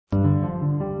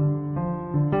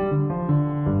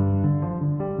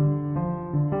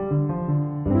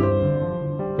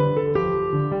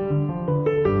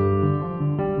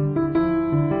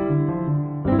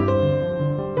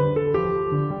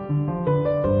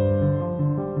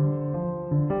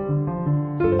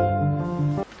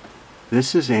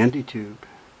This is AndyTube,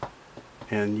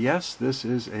 and yes, this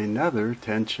is another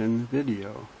tension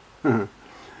video.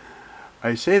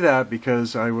 I say that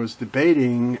because I was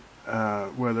debating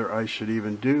whether I should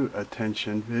even do a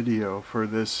tension video for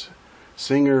this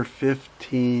Singer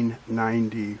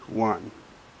 1591.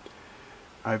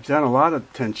 I've done a lot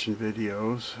of tension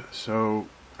videos, so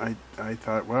I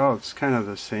thought, well, it's kind of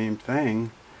the same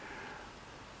thing.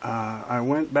 I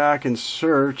went back and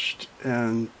searched,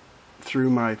 and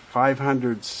through my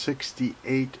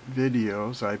 568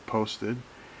 videos I posted,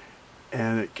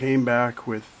 and it came back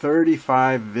with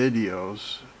 35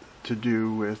 videos to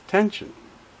do with tension.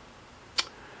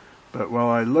 But while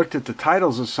I looked at the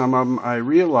titles of some of them, I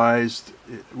realized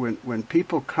when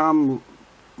people come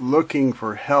looking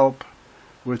for help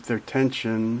with their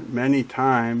tension, many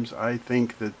times I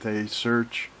think that they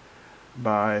search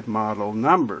by model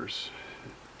numbers,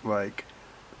 like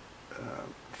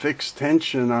fixed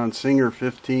tension on Singer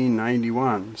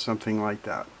 1591, something like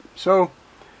that. So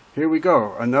here we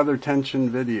go, another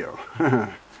tension video.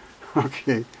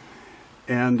 Okay,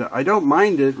 and I don't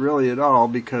mind it really at all,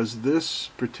 because this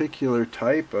particular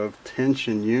type of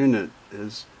tension unit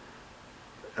is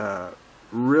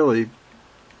really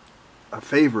a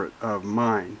favorite of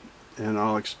mine, and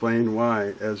I'll explain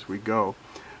why as we go.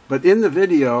 But in the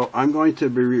video, I'm going to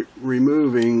be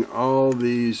removing all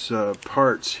these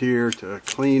parts here to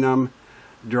clean them,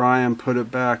 dry them, put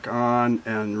it back on,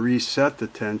 and reset the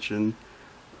tension,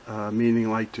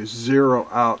 meaning like to zero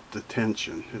out the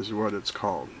tension is what it's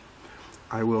called.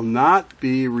 I will not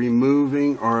be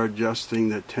removing or adjusting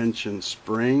the tension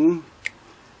spring,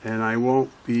 and I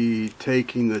won't be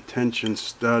taking the tension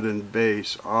stud and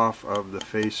base off of the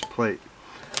face plate.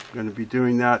 I'm going to be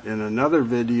doing that in another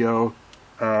video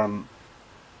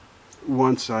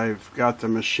once I've got the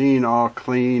machine all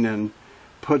clean and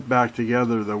put back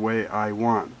together the way I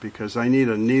want, because I need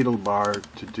a needle bar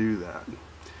to do that,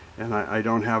 and I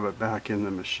don't have it back in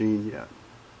the machine yet.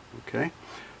 Okay,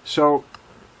 so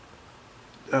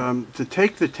to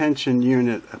take the tension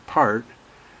unit apart,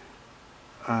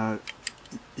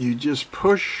 you just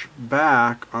push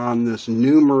back on this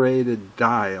numerated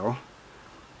dial,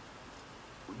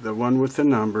 the one with the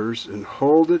numbers, and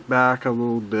hold it back a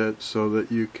little bit so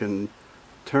that you can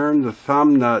turn the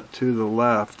thumb nut to the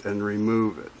left and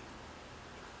remove it.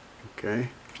 Okay,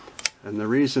 and the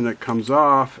reason it comes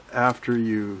off after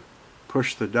you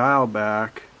push the dial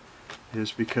back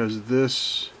is because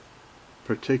this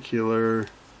particular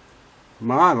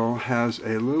model has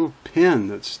a little pin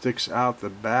that sticks out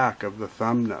the back of the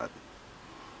thumb nut,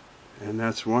 and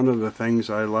that's one of the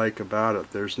things I like about it.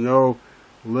 There's no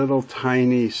little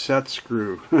tiny set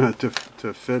screw to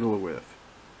fiddle with.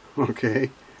 Okay,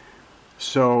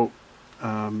 so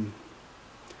I'm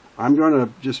going to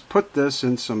just put this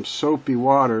in some soapy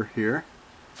water here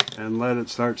and let it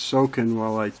start soaking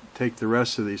while I take the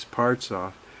rest of these parts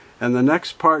off. And the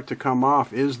next part to come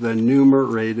off is the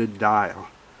numerated dial,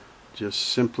 just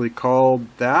simply called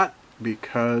that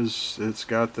because it's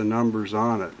got the numbers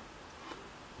on it.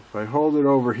 If I hold it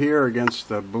over here against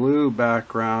the blue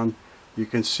background, you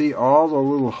can see all the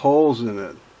little holes in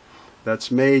it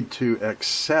that's made to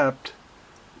accept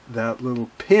that little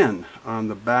pin on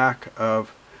the back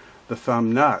of the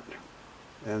thumb nut.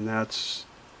 And that's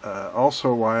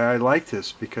also why I like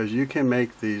this, because you can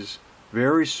make these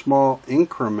very small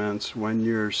increments when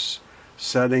you're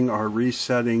setting or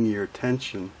resetting your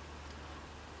tension.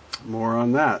 More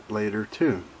on that later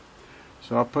too.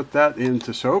 So I'll put that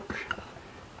into soak,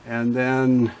 and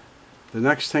then the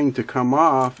next thing to come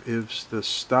off is the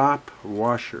stop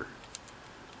washer.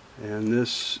 And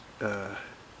this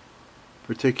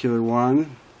particular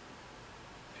one,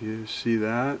 if you see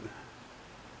that,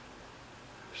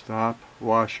 stop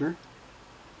washer,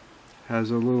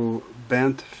 has a little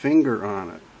bent finger on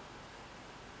it.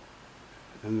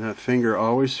 And that finger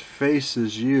always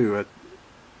faces you,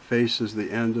 faces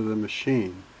the end of the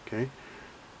machine. Okay,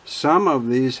 some of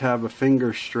these have a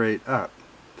finger straight up,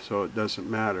 so it doesn't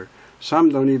matter. Some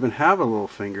don't even have a little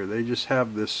finger, they just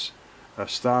have this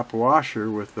stop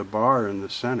washer with the bar in the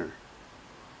center.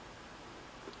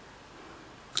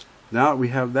 Now that we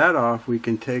have that off, we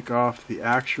can take off the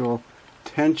actual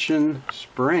tension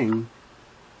spring,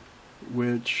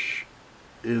 which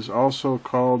is also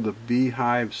called the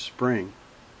beehive spring.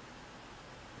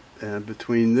 And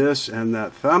between this and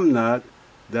that thumb nut,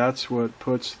 that's what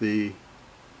puts the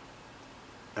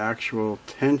actual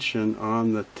tension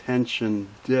on the tension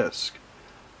disc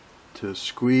to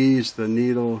squeeze the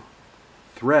needle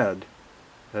thread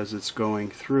as it's going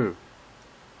through.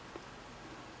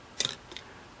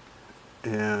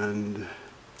 And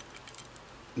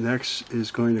next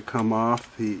is going to come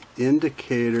off the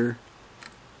indicator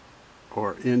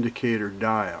or indicator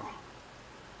dial.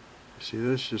 See,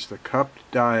 this is just a cupped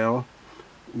dial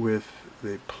with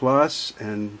the plus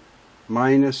and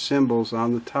minus symbols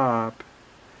on the top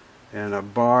and a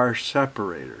bar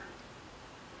separator.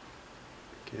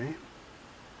 Okay.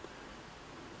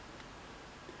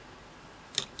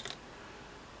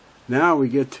 Now we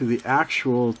get to the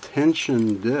actual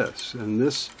tension disc, and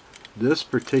this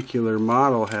particular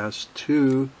model has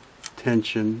 2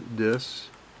 tension discs.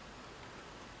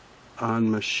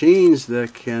 On machines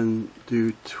that can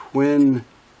do twin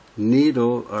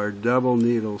needle or double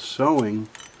needle sewing,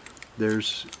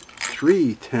 there's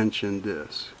 3 tension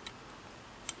discs.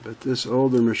 But this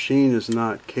older machine is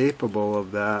not capable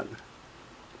of that,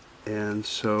 and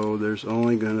so there's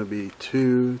only going to be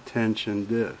 2 tension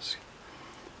discs.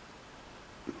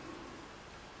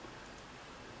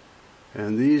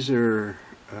 And these are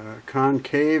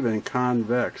concave and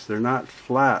convex. They're not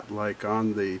flat like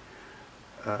on the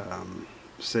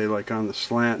say like on the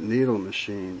slant needle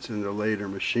machines. In the later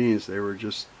machines they were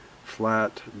just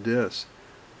flat discs.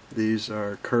 These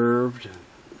are curved,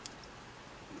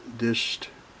 dished,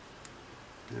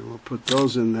 and we'll put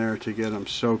those in there to get them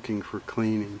soaking for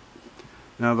cleaning.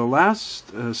 Now the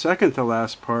last, second to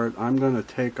last part I'm going to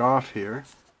take off here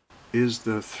is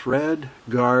the thread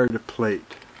guard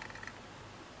plate.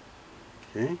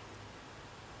 Okay.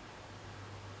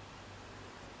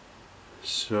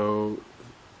 So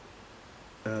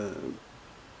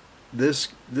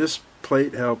this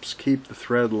plate helps keep the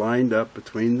thread lined up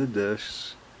between the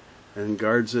discs and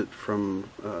guards it from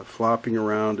flopping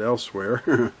around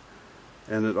elsewhere.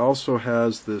 And it also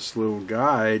has this little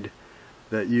guide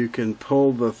that you can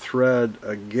pull the thread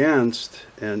against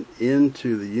and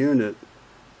into the unit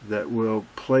that will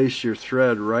place your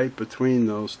thread right between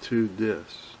those 2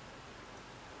 discs.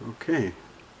 Okay.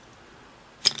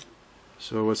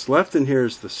 So what's left in here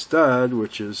is the stud,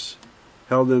 which is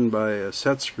held in by a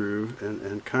set screw,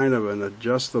 and kind of an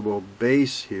adjustable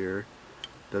base here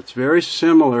that's very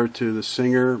similar to the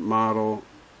Singer model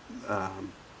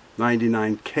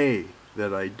 99K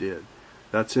that I did.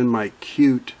 That's in my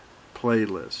cute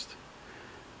playlist.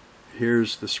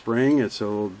 Here's the spring. It's a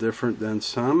little different than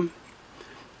some.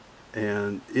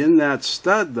 And in that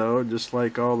stud, though, just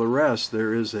like all the rest,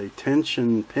 there is a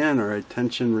tension pin or a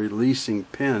tension releasing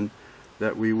pin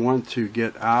that we want to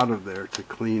get out of there to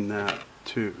clean that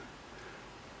too.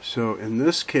 So in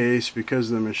this case, because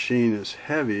the machine is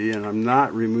heavy and I'm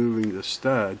not removing the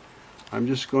stud, I'm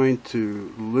just going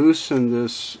to loosen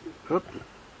this,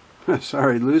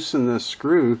 loosen this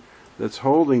screw that's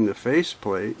holding the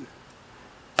faceplate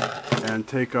and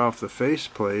take off the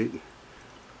faceplate.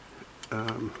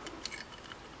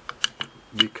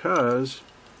 Because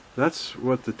that's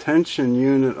what the tension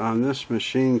unit on this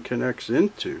machine connects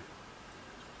into.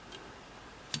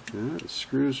 Yeah, it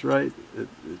screws right, it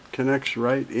connects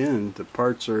right in. The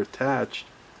parts are attached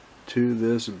to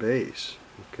this base.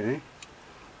 Okay,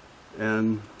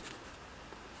 and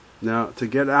now to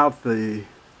get out the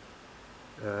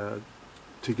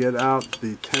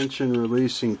tension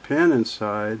releasing pin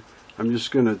inside, I'm just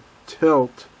going to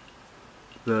tilt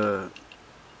the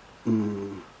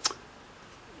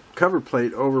cover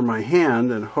plate over my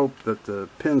hand and hope that the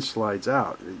pin slides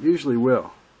out. It usually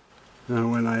will. Now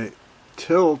when I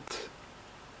tilt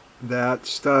that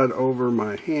stud over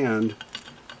my hand,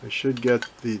 I should get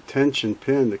the tension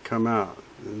pin to come out,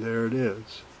 and there it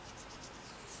is.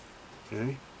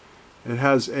 Okay, it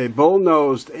has a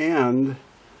bull-nosed end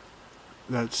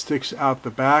that sticks out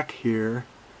the back here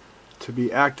to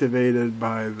be activated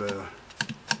by the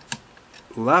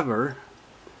lever,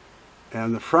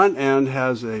 and the front end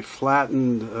has a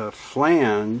flattened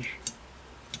flange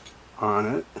on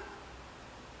it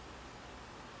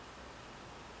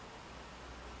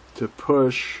to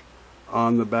push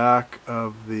on the back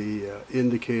of the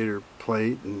indicator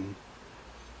plate and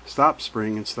stop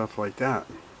spring and stuff like that.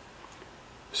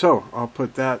 So I'll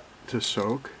put that to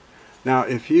soak. Now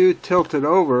if you tilt it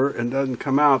over and it doesn't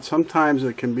come out, sometimes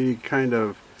it can be kind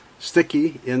of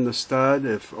sticky in the stud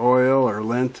if oil or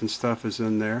lint and stuff is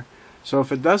in there. So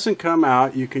if it doesn't come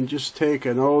out, you can just take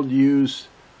an old used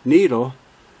needle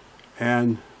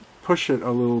and push it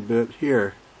a little bit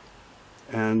here,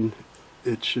 and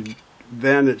it should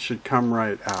come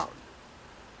right out.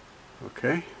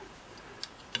 Okay,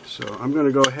 so I'm going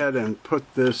to go ahead and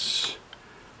put this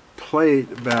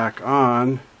plate back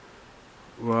on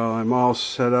while I'm all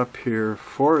set up here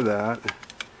for that,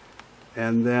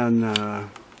 and then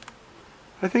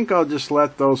I think I'll just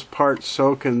let those parts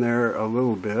soak in there a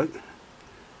little bit.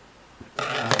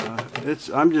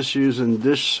 I'm just using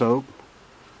dish soap,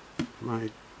 my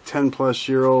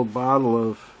 10-plus-year-old bottle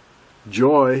of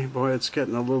Joy. Boy, it's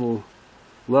getting a little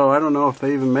Low. I don't know if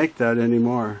they even make that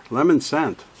anymore. Lemon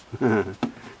scent.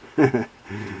 And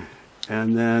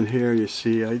then here you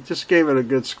see I just gave it a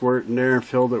good squirt in there and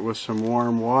filled it with some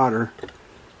warm water.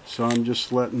 So I'm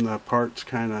just letting the parts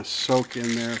kind of soak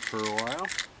in there for a while.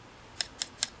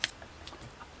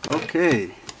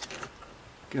 Okay,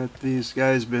 got these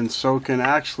guys been soaking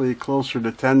actually closer to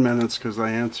 10 minutes because I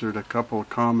answered a couple of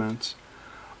comments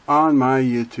on my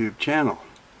YouTube channel.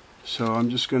 So I'm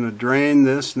just going to drain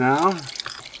this now.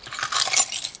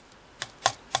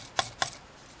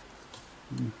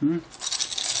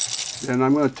 And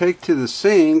I'm going to take to the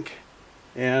sink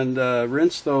and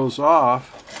rinse those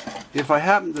off. If I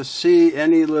happen to see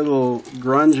any little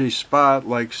grungy spot,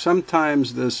 like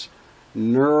sometimes this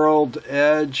knurled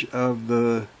edge of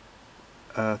the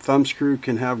thumb screw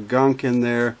can have gunk in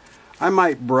there, I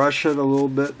might brush it a little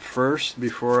bit first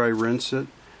before I rinse it.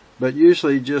 But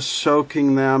usually just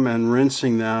soaking them and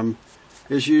rinsing them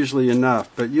is usually enough.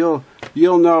 But you'll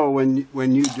know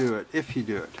when you do it, if you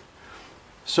do it.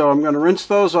 So I'm going to rinse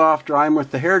those off, dry them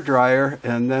with the hair dryer,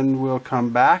 and then we'll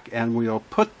come back and we'll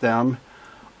put them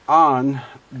on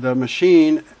the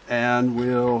machine and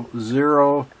we'll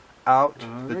zero out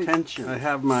the tension. I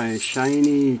have my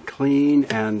shiny, clean,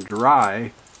 and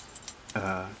dry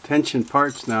tension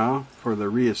parts now for the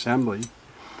reassembly.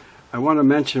 I want to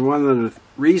mention one of the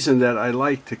reason that I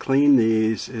like to clean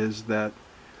these is that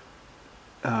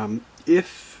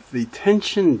if the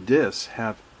tension discs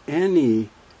have any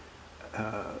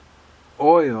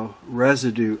oil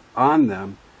residue on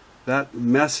them, that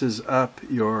messes up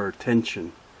your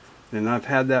tension. And I've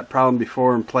had that problem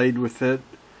before and played with it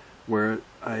where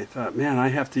I thought, man, I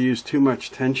have to use too much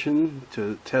tension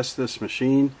to test this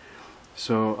machine.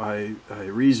 So I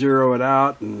re-zero it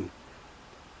out and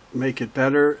make it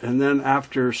better. And then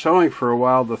after sewing for a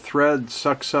while, the thread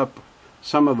sucks up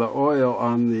some of the oil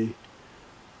on the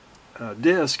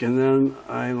disc, and then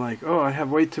I'm like, oh, I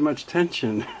have way too much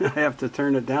tension. I have to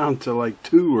turn it down to like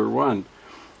 2 or 1.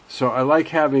 So I like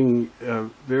having a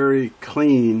very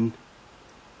clean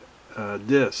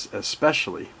disc,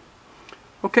 especially.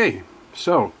 Okay,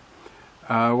 so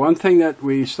one thing that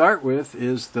we start with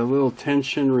is the little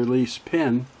tension release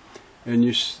pin, and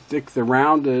you stick the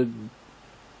rounded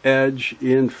edge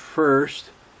in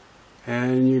first,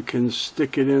 and you can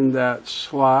stick it in that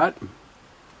slot.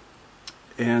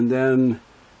 And then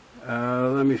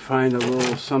let me find a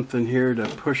little something here to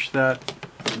push that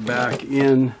back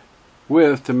in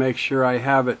with to make sure I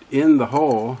have it in the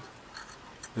hole.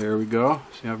 There we go.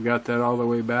 See, I've got that all the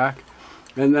way back.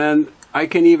 And then I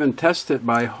can even test it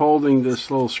by holding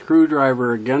this little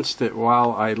screwdriver against it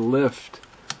while I lift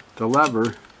the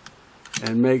lever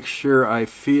and make sure I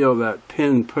feel that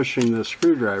pin pushing the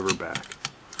screwdriver back,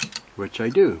 which I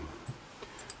do.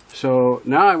 So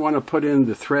now I want to put in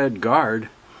the thread guard,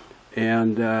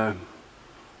 and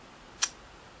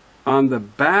on the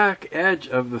back edge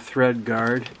of the thread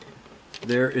guard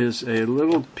there is a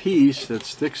little piece that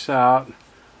sticks out,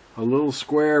 a little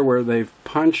square where they've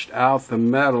punched out the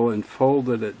metal and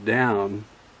folded it down,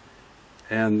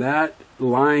 and that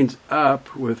lines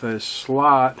up with a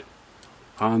slot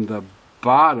on the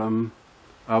bottom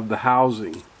of the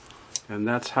housing. And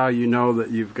that's how you know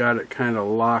that you've got it kind of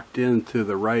locked into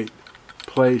the right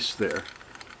place there.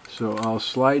 So I'll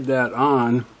slide that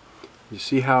on. You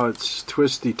see how it's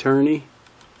twisty-turny?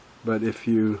 But if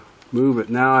you move it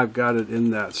now, I've got it in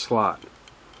that slot.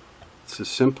 It's as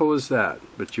simple as that.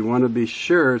 But you want to be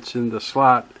sure it's in the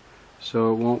slot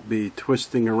so it won't be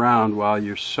twisting around while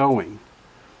you're sewing.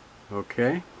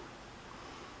 Okay?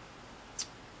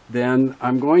 Then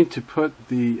I'm going to put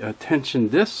the tension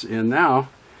discs in now.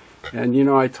 And you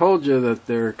know, I told you that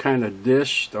they're kind of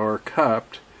dished or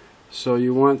cupped, so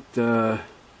you want,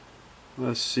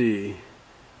 let's see,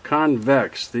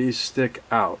 convex. These stick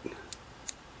out.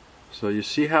 So you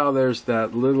see how there's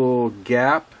that little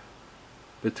gap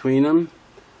between them?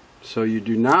 So you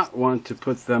do not want to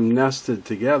put them nested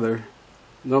together.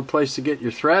 No place to get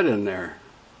your thread in there.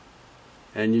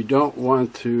 And you don't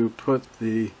want to put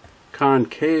the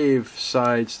concave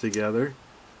sides together.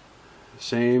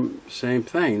 Same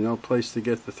thing, no place to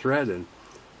get the thread in.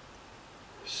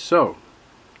 So,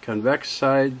 convex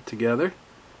side together,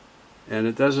 and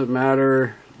it doesn't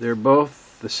matter, they're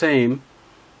both the same,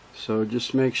 so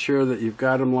just make sure that you've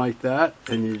got them like that,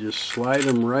 and you just slide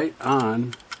them right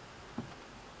on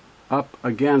up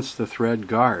against the thread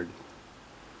guard.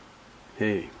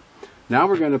 Hey, now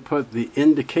we're going to put the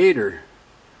indicator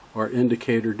or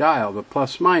indicator dial, the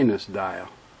plus minus dial.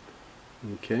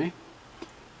 Okay.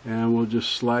 And we'll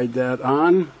just slide that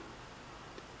on.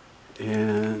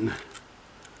 And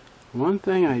one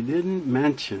thing I didn't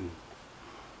mention,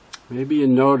 maybe you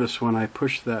notice when I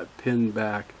push that pin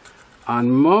back. On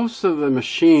most of the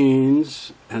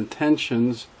machines and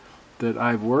tensions that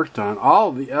I've worked on,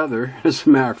 all the other, as a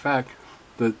matter of fact,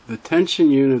 the tension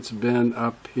unit's been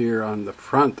up here on the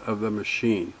front of the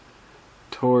machine,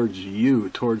 towards you,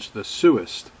 towards the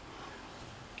sewist,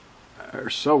 or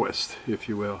sewist, if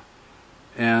you will.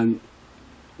 And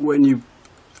when you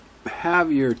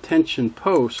have your tension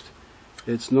post,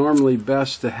 it's normally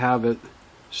best to have it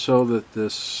so that the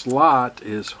slot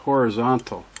is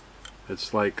horizontal.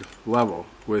 It's like level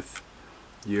with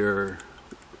your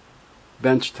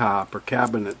bench top or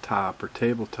cabinet top or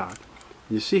tabletop.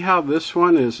 You see how this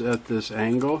one is at this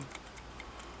angle?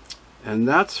 And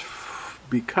that's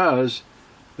because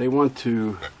they want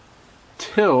to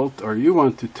tilt, or you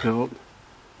want to tilt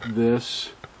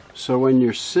this, so when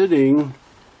you're sitting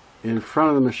in front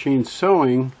of the machine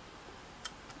sewing,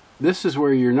 this is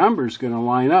where your number is going to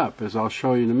line up, as I'll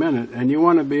show you in a minute, and you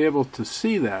want to be able to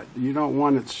see that. You don't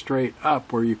want it straight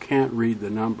up where you can't read the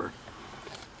number.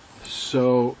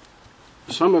 So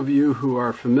some of you who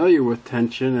are familiar with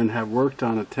tension and have worked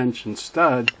on a tension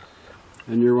stud,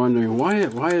 and you're wondering,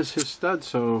 why is his stud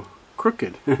so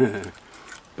crooked?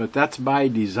 But that's by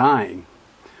design.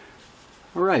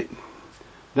 Alright,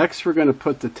 next we're going to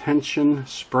put the tension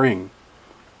spring.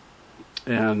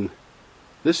 And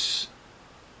this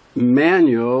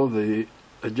manual, the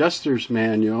adjuster's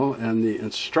manual and the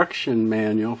instruction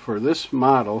manual for this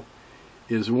model,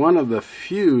 is one of the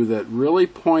few that really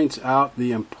points out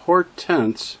the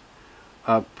importance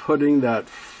of putting that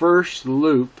first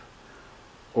loop,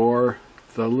 or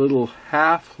the little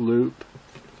half loop,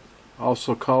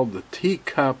 also called the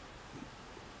teacup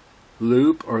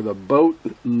loop or the boat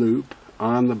loop,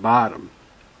 on the bottom.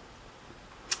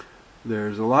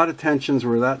 There's a lot of tensions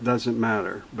where that doesn't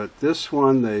matter, but this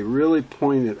one they really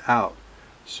point it out.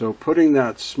 So putting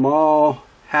that small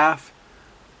half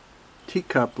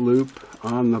teacup loop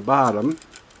on the bottom,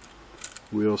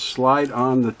 we'll slide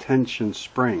on the tension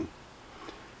spring.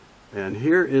 And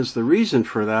here is the reason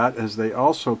for that, as they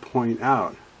also point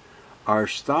out. Our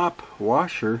stop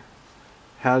washer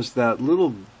has that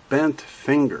little bent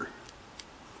finger.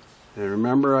 And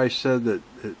remember I said that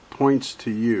it points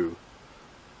to you.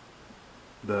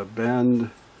 The bend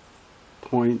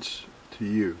points to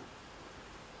you.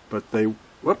 But they,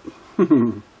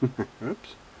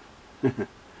 oops.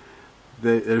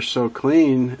 They're so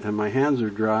clean, and my hands are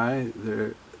dry,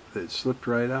 they slipped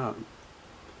right out.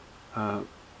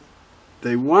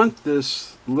 They want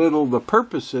this little, the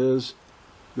purpose is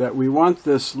that we want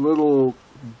this little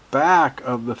back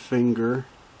of the finger,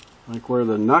 like where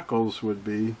the knuckles would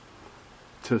be,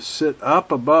 to sit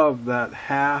up above that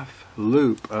half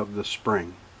loop of the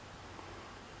spring.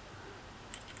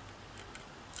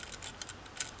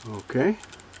 Okay,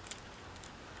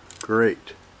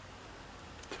 great.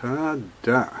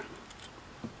 Ta-da!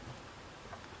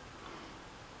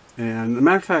 And as a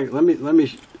matter of fact, let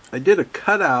me. I did a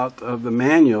cutout of the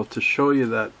manual to show you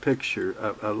that picture,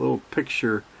 a little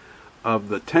picture of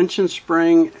the tension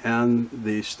spring and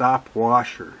the stop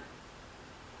washer.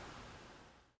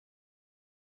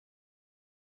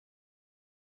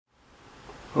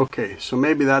 Okay, so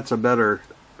maybe that's a better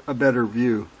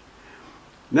view.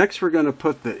 Next we're going to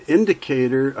put the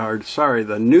indicator, or sorry,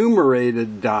 the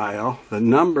numerated dial, the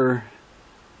number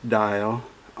dial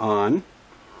on,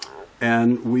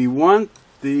 and we want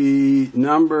the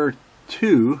number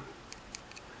 2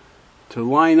 to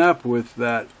line up with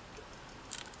that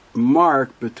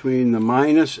mark between the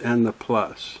minus and the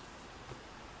plus.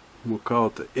 We'll call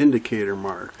it the indicator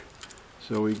mark.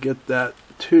 So we get that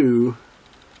 2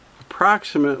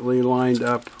 approximately lined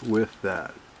up with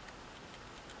that.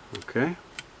 Okay?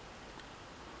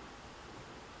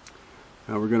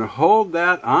 Now we're going to hold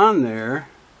that on there,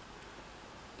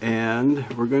 and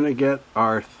we're going to get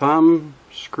our thumb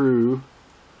screw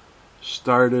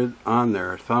started on there,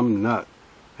 our thumb nut.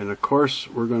 And of course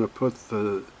we're going to put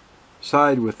the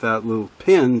side with that little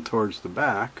pin towards the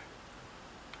back,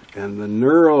 and the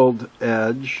knurled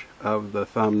edge of the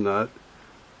thumb nut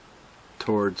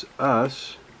towards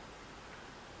us.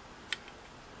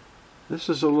 This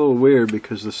is a little weird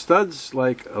because the stud's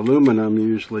like aluminum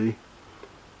usually,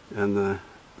 and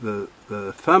the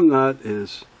thumb nut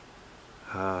is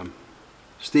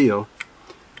steel,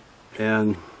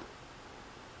 and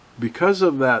because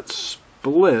of that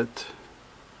split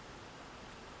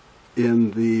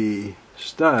in the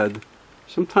stud,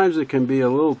 sometimes it can be a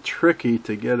little tricky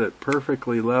to get it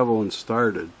perfectly level and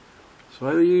started. So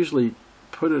I usually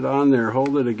put it on there,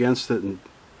 hold it against it, and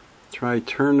try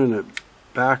turning it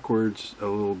backwards a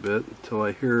little bit until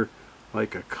I hear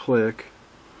like a click.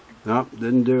 Nope,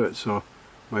 didn't do it. So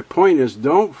My point is,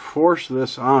 don't force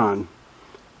this on,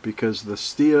 because the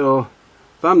steel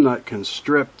thumb nut can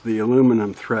strip the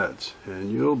aluminum threads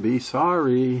and you'll be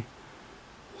sorry.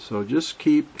 So just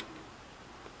keep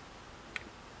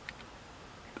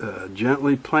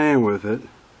gently playing with it,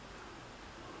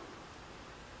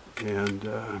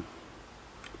 and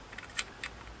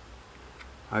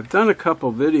I've done a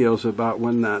couple videos about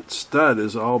when that stud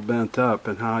is all bent up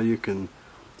and how you can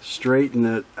straighten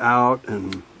it out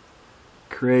and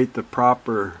create the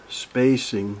proper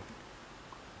spacing.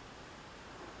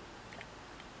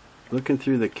 Looking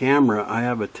through the camera, I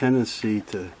have a tendency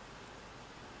to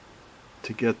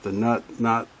get the nut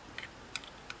not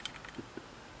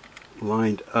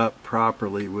lined up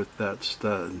properly with that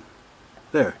stud.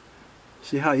 There.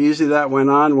 See how easy that went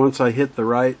on once I hit the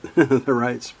right the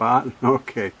right spot?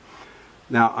 Okay.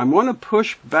 Now I'm going to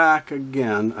push back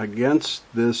again against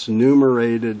this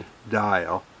numerated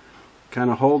dial. Kind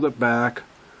of hold it back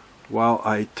while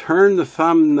I turn the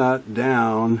thumb nut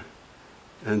down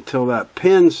until that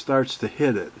pin starts to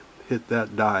hit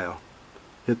that dial,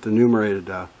 hit the numerated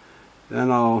dial.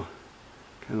 Then I'll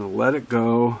kind of let it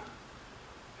go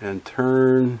and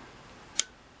turn.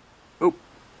 Oh,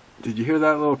 did you hear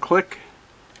that little click?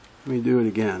 Let me do it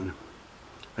again.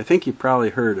 I think you probably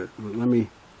heard it, but let me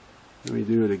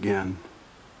do it again.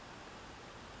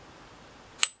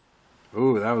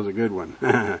 Oh, that was a good one.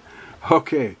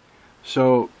 Okay,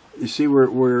 so you see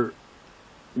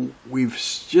we've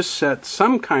just set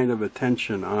some kind of a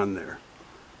tension on there.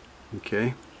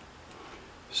 Okay,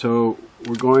 so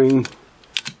we're going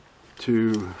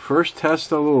to first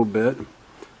test a little bit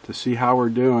to see how we're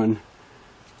doing.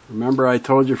 Remember, I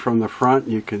told you from the front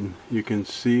you can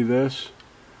see this,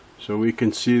 so we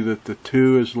can see that the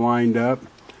 2 is lined up,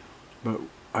 but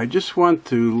I just want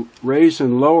to raise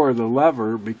and lower the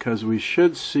lever because we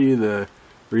should see the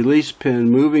release pin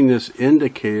moving this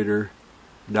indicator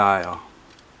dial.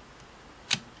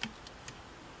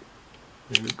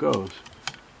 There it goes.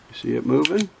 You see it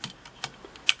moving?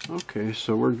 Okay,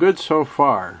 so we're good so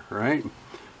far, right?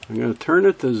 I'm going to turn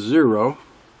it to 0,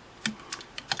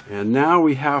 and now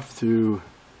we have to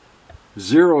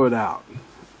zero it out.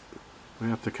 We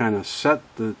have to kind of set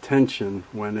the tension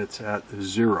when it's at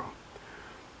 0.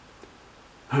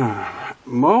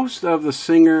 Most of the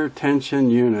Singer tension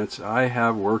units I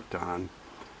have worked on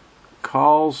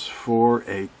calls for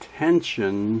a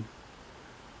tension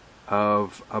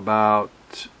of about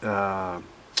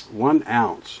 1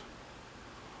 ounce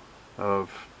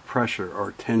of pressure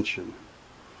or tension,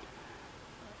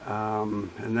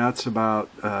 and that's about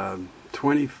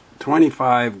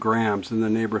 25 grams, in the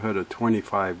neighborhood of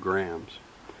 25 grams.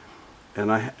 And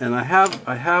I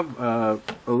have a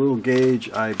little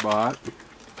gauge I bought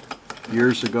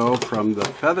years ago from the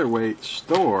featherweight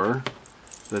store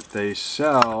that they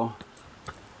sell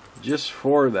just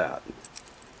for that.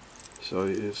 So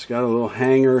it's got a little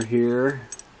hanger here,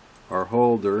 or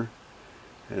holder,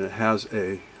 and it has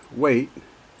a weight,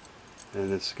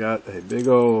 and it's got a big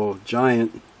old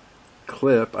giant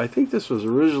clip. I think this was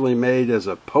originally made as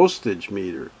a postage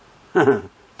meter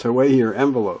to weigh your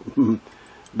envelope.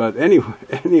 But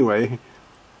anyway,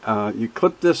 you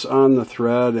clip this on the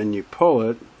thread and you pull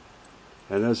it,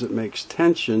 and as it makes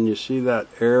tension, you see that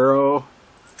arrow?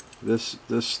 This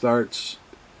starts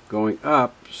going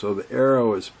up, so the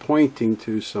arrow is pointing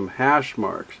to some hash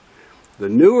marks. The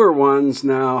newer ones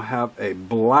now have a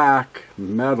black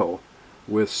metal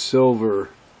with silver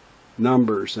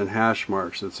numbers and hash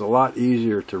marks. It's a lot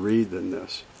easier to read than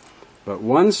this. But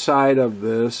one side of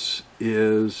this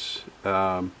is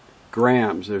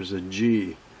grams. There's a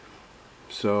G.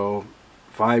 So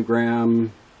 5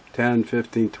 gram, 10,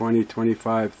 15, 20,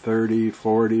 25, 30,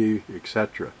 40,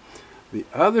 etc. The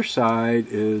other side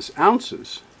is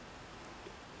ounces.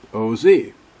 OZ.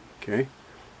 Okay?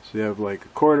 So you have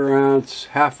like 1/4 ounce,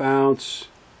 1/2 ounce,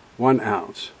 1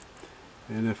 ounce.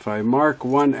 And if I mark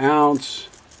 1 ounce,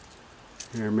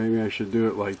 here, maybe I should do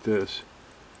it like this.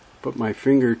 Put my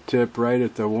fingertip right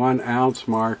at the 1 ounce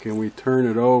mark and we turn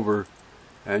it over,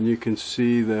 and you can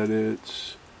see that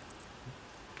it's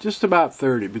just about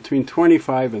 30, between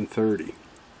 25 and 30.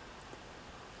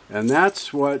 And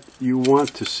that's what you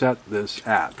want to set this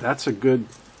at. That's a good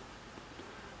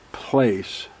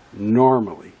place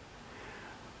normally.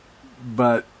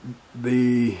 But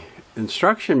the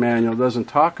instruction manual doesn't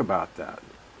talk about that.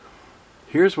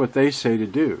 Here's what they say to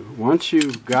do. Once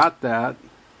you've got that,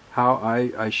 how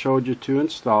I showed you to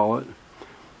install it,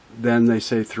 then they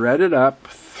say thread it up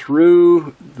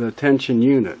through the tension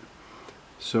unit.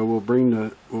 So we'll bring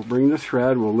the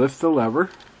thread, we'll lift the lever,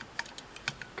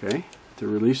 okay, to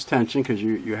release tension, because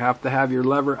you have to have your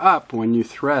lever up when you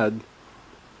thread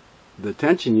the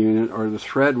tension unit, or the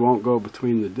thread won't go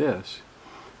between the discs.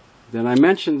 Then I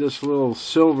mentioned this little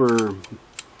silver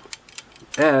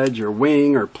edge or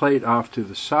wing or plate off to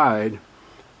the side,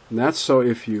 and that's so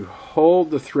if you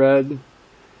hold the thread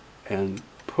and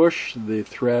push the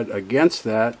thread against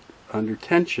that under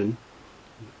tension,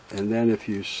 and then if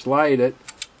you slide it,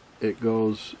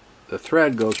 the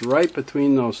thread goes right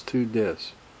between those two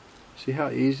discs. See how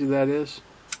easy that is?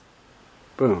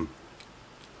 Boom.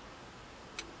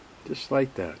 Just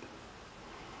like that.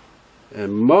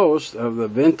 And most of the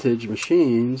vintage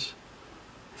machines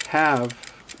have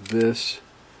this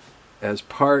as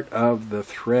part of the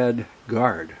thread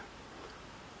guard.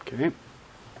 Okay.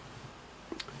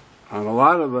 On a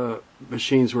lot of the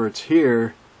machines where it's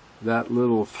here, that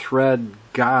little thread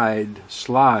guide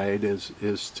slide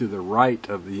is to the right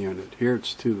of the unit. Here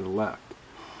it's to the left.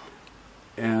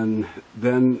 And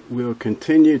then we'll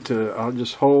continue to, I'll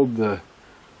just hold the,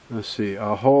 let's see,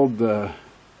 I'll hold the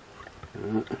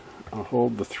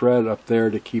thread up there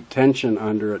to keep tension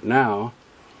under it now,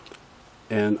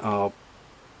 and I'll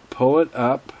pull it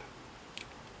up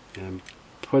and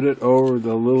put it over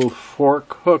the little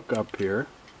fork hook up here,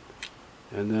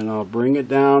 and then I'll bring it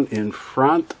down in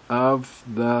front of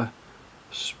the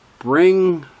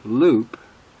spring loop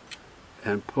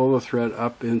and pull the thread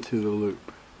up into the loop.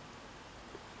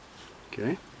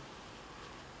 Okay.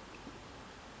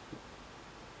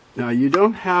 Now you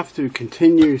don't have to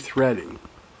continue threading.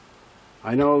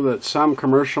 I know that some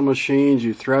commercial machines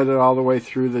you thread it all the way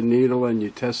through the needle and you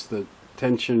test the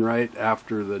tension right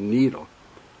after the needle.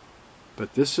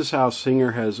 But this is how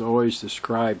Singer has always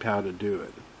described how to do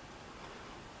it.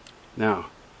 Now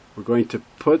we're going to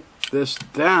put this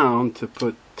down to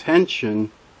put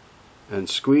tension and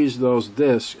squeeze those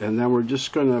discs, and then we're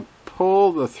just going to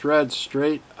pull the thread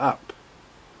straight up.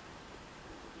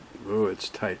 Oh, it's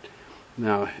tight.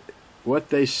 Now what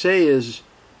they say is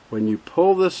when you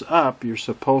pull this up, you're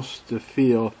supposed to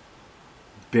feel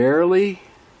barely,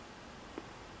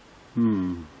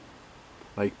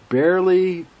 like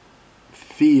barely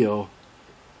feel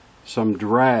some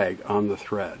drag on the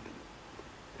thread.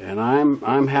 And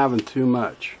I'm having too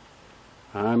much.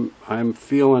 I'm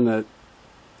feeling it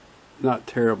not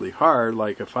terribly hard.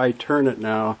 Like if I turn it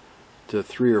now to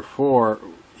 3 or 4,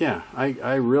 yeah,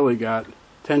 I really got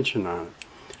tension on it.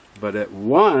 But at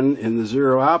 1 in the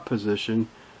zero out position,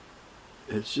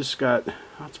 it's just got,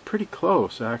 oh, it's pretty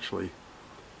close actually.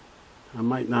 I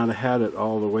might not have had it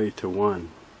all the way to 1.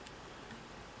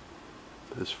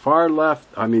 As far left,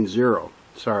 I mean 0,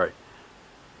 sorry.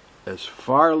 As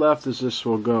far left as this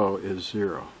will go is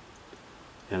 0.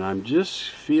 And I'm just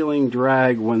feeling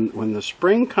drag when the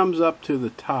spring comes up to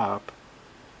the top.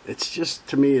 It's just,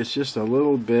 to me, it's just a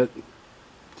little bit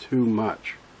too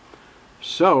much.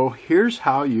 So here's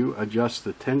how you adjust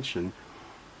the tension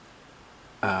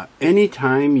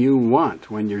anytime you want.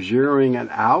 When you're zeroing it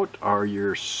out or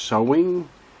you're sewing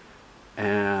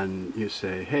and you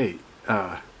say, hey,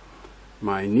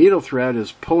 my needle thread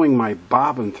is pulling my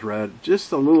bobbin thread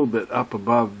just a little bit up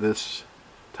above this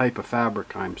type of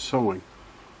fabric I'm sewing.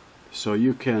 So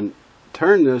you can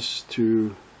turn this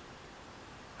to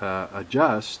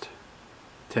adjust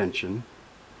tension.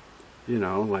 You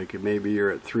know, like maybe you're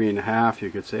at 3.5,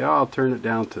 you could say, oh, I'll turn it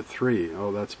down to 3.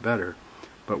 Oh, that's better.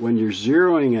 But when you're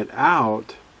zeroing it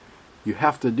out, you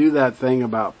have to do that thing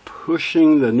about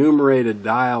pushing the numerated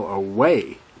dial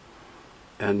away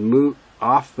and move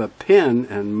off the pin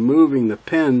and moving the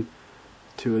pin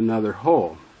to another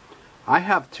hole. I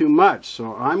have too much,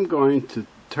 so I'm going to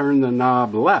turn the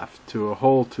knob left to a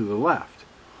hole to the left.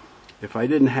 If I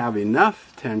didn't have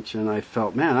enough tension, I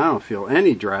felt, man, I don't feel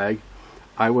any drag,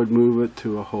 I would move it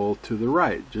to a hole to the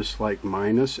right, just like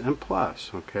minus and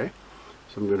plus. Okay,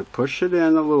 so I'm going to push it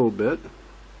in a little bit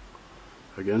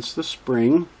against the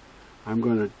spring. I'm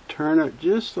going to turn it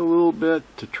just a little bit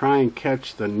to try and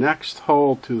catch the next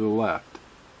hole to the left.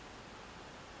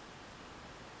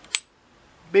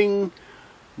 Bing!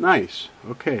 Nice.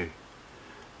 Okay,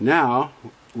 now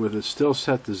with it still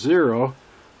set to 0,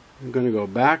 I'm going to go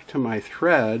back to my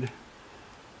thread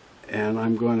and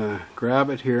I'm going to grab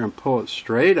it here and pull it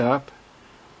straight up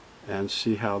and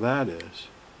see how that is.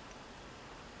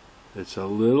 It's a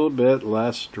little bit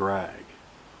less drag.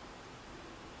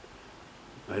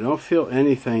 I don't feel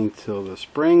anything till the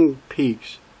spring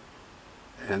peaks,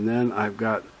 and then I've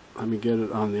got, let me get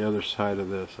it on the other side of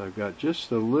this, I've got just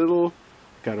a little,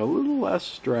 got a little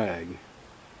less drag.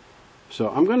 So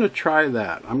I'm going to try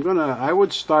that. I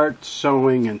would start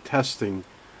sewing and testing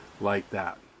like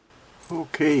that.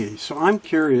 Okay, so I'm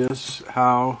curious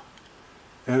how,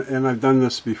 and I've done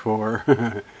this before,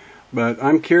 But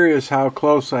I'm curious how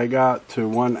close I got to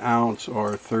 1 ounce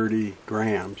or 30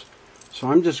 grams. So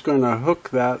I'm just going to hook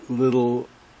that little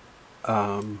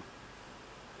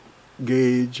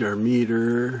gauge or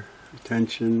meter,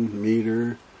 tension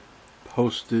meter,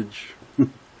 postage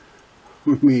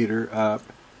meter up,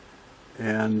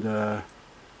 and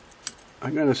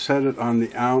I'm going to set it on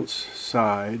the ounce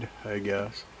side, I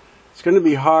guess. It's going to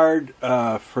be hard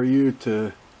for you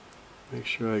to make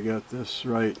sure I got this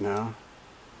right now.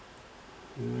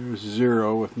 There's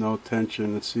 0 with no tension,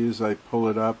 and see as I pull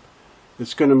it up,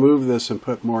 it's going to move this and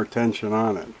put more tension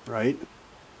on it, right?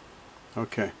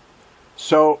 Okay,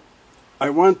 so I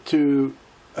want to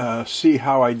see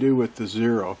how I do with the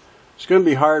 0. It's going to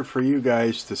be hard for you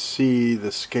guys to see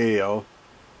the scale,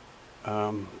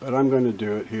 but I'm going to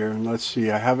do it here. And let's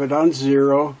see, I have it on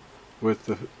 0 with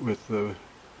the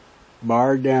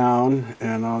bar down,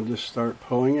 and I'll just start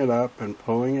pulling it up and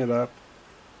pulling it up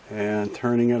and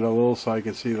turning it a little so I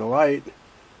can see the light.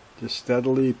 Just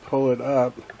steadily pull it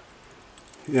up.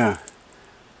 Yeah,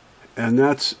 and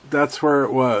that's where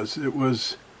it was. It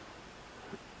was,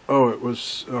 oh,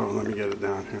 let me get it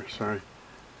down here, sorry.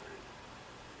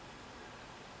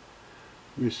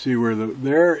 You see where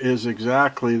there is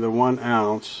exactly the 1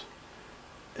 ounce,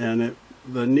 and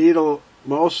the needle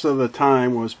most of the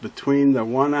time was between the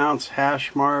 1 ounce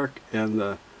hash mark and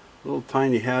the little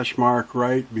tiny hash mark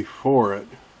right before it,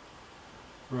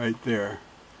 right there.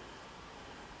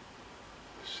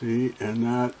 See, and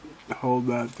that, hold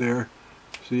that there.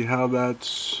 See how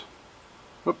that's,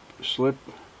 whoop, slip,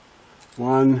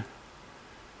 1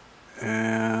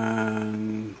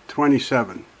 and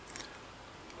 27.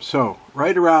 So,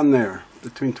 right around there,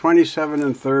 between 27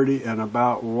 and 30 and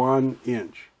about 1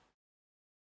 inch.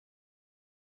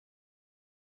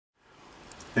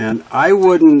 And I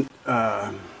wouldn't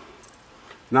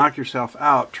knock yourself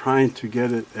out trying to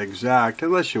get it exact,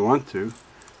 unless you want to.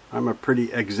 I'm a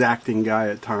pretty exacting guy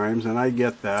at times, and I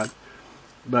get that.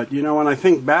 But, you know, when I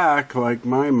think back, like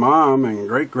my mom and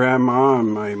great-grandma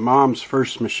and my mom's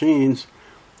first machines,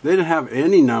 they didn't have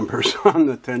any numbers on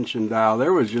the tension dial.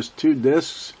 There was just 2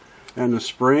 discs and a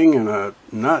spring and a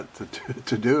nut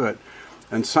to do it.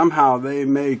 And somehow they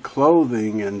made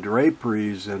clothing and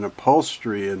draperies and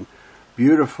upholstery and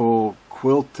beautiful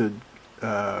quilted,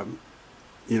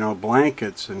 you know,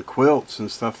 blankets and quilts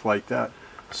and stuff like that.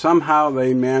 Somehow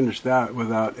they managed that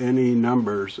without any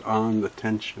numbers on the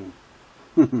tension.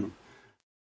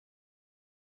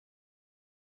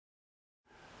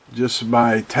 Just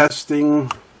by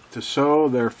testing to sew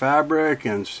their fabric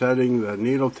and setting the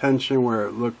needle tension where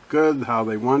it looked good, how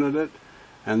they wanted it,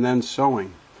 and then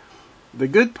sewing. The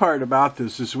good part about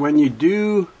this is when you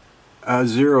do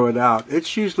zero it out,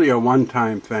 it's usually a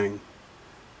one-time thing.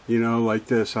 You know, like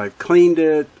this. I've cleaned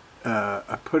it,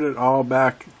 I put it all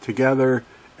back together,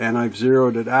 and I've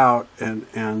zeroed it out,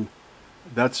 and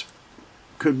that's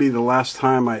could be the last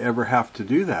time I ever have to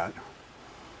do that.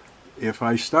 If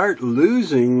I start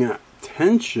losing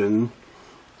tension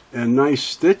and nice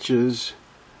stitches,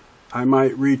 I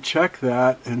might recheck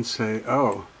that and say,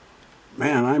 oh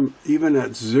man, I'm even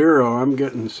at 0, I'm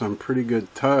getting some pretty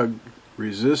good tug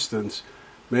resistance.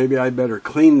 Maybe I better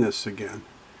clean this again.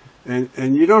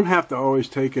 And you don't have to always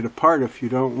take it apart if you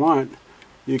don't want.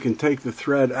 You can take the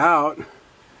thread out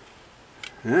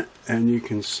and you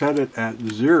can set it at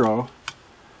 0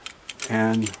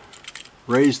 and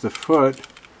raise the foot,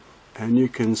 and you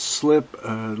can slip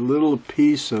a little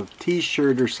piece of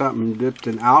t-shirt or something dipped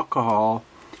in alcohol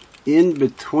in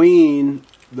between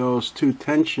those 2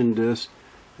 tension discs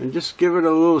and just give it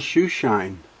a little shoe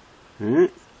shine,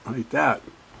 like that,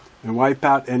 and wipe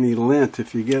out any lint.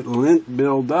 If you get lint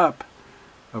build up,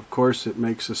 of course it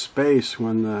makes a space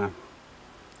when the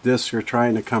discs are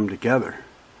trying to come together.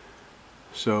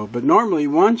 So, but normally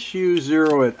once you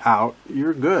zero it out,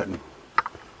 you're good.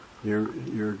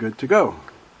 You're good to go.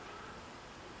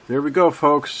 There we go,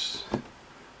 folks.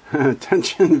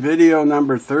 Tension video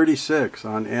number 36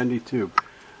 on AndyTube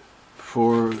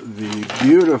for the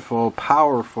beautiful,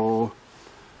 powerful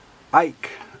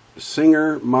Ike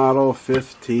Singer Model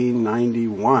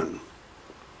 1591.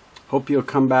 Hope you'll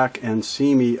come back and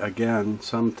see me again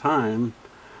sometime.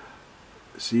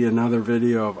 See another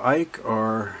video of Ike,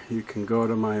 or you can go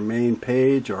to my main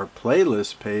page or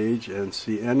playlist page and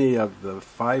see any of the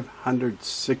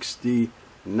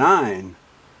 569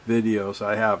 videos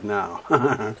I have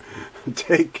now.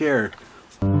 Take care.